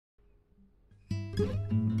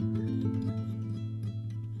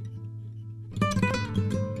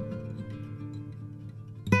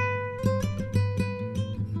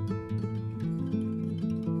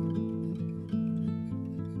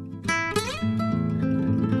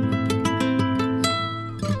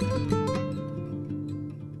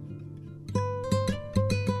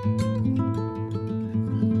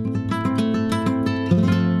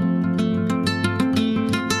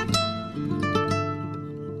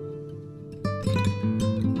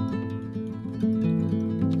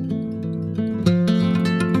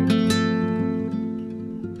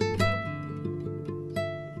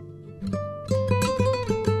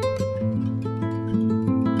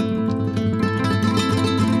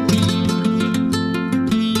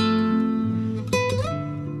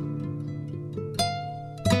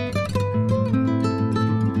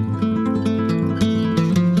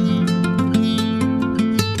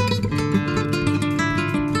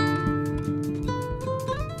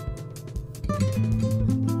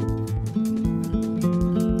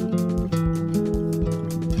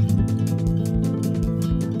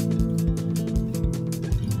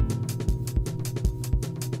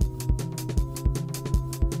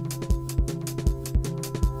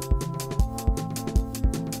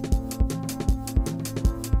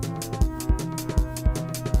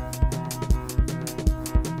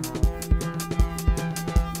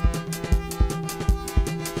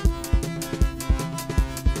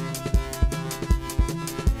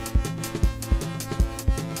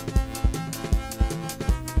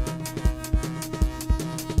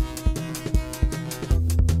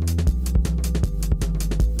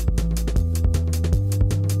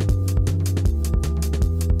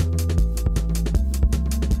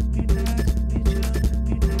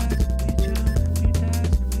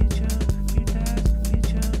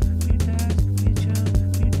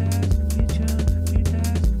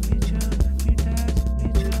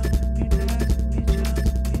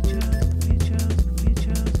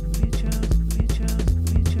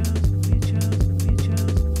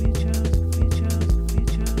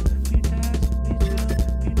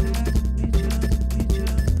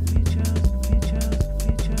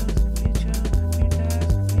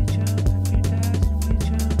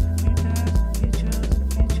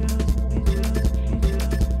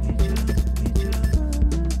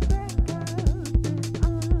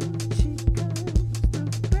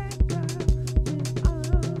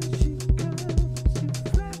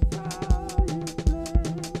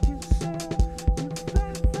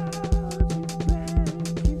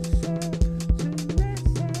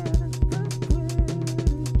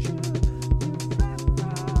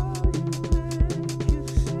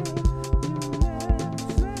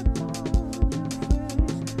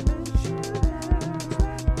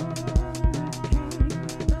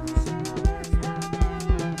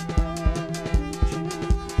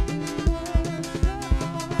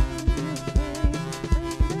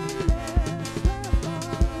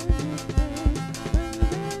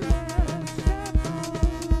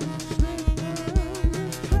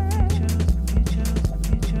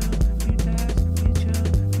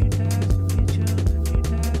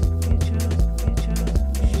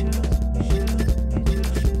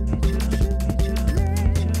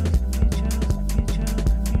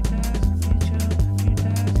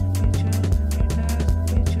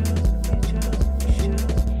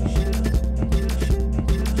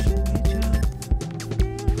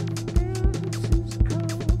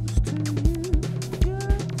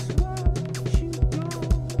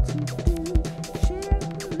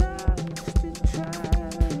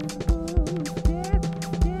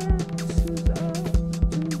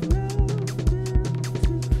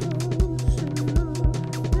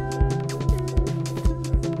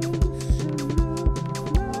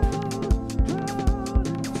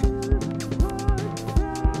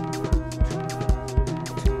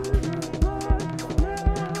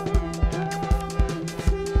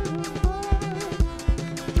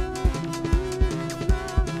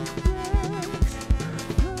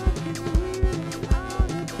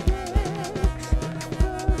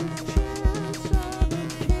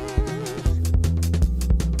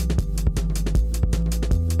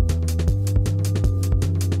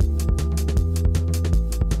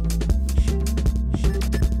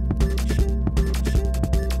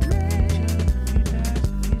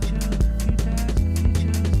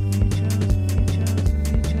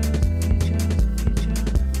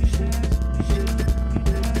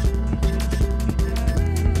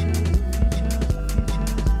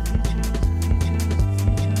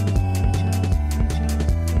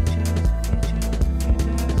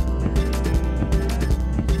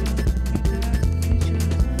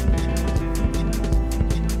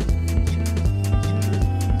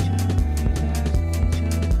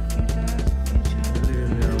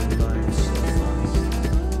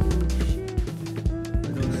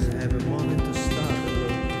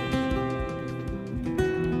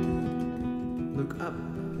look up.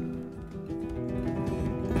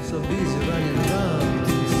 So busy running around,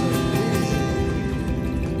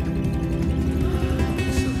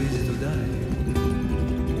 so busy to die.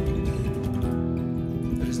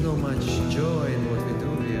 There is no much joy in what we do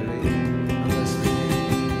really, unless we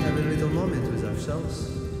have a little moment with ourselves,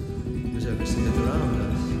 with everything that's around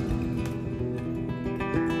us.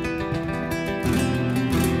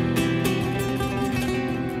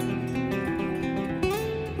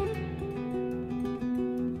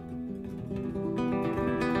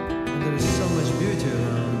 There is so much beauty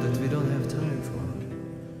around that we don't have time for.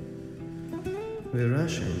 We're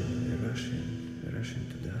rushing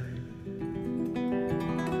to die.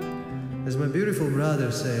 As my beautiful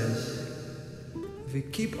brother says, if we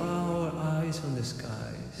keep our eyes on the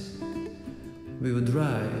skies, we would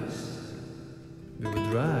rise. We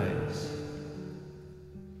would rise.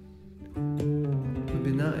 It would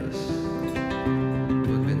be nice. It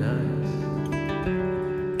would be nice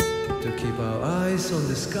to keep our eyes on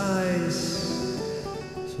the skies.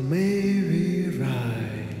 So may we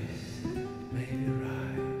rise,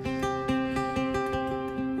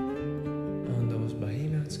 on those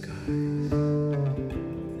Bohemian skies.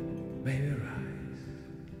 May we rise.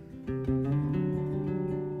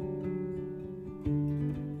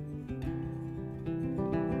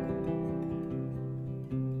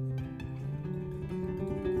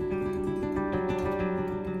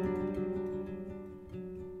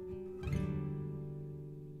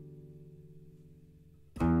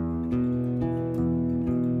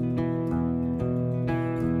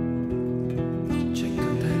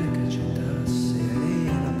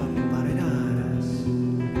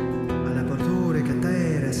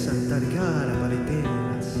 Cara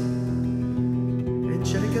paliteras,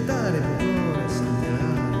 encharicatare pupore,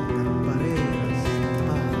 santerare, tampareras,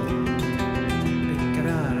 tappare,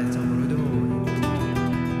 riccarare, zamborodoni,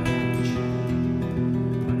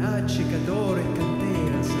 manacci, cadore,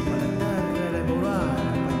 canteras, palatarre,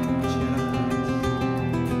 revolare, pacchiceras,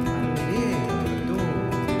 almeniere, perdone,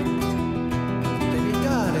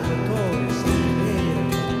 delicare, dottore, santenere,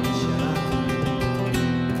 pacchicerare,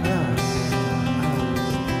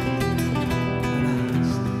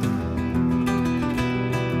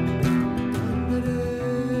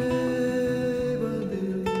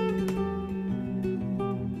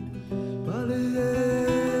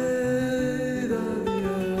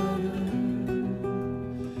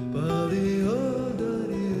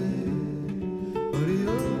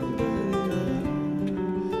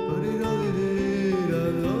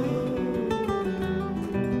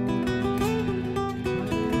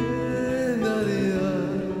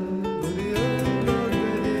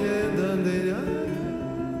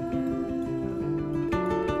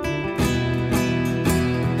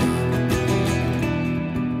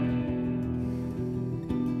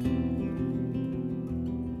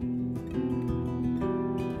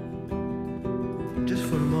 Just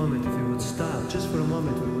for a moment, if we would stop, just for a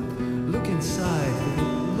moment, we would look inside, we would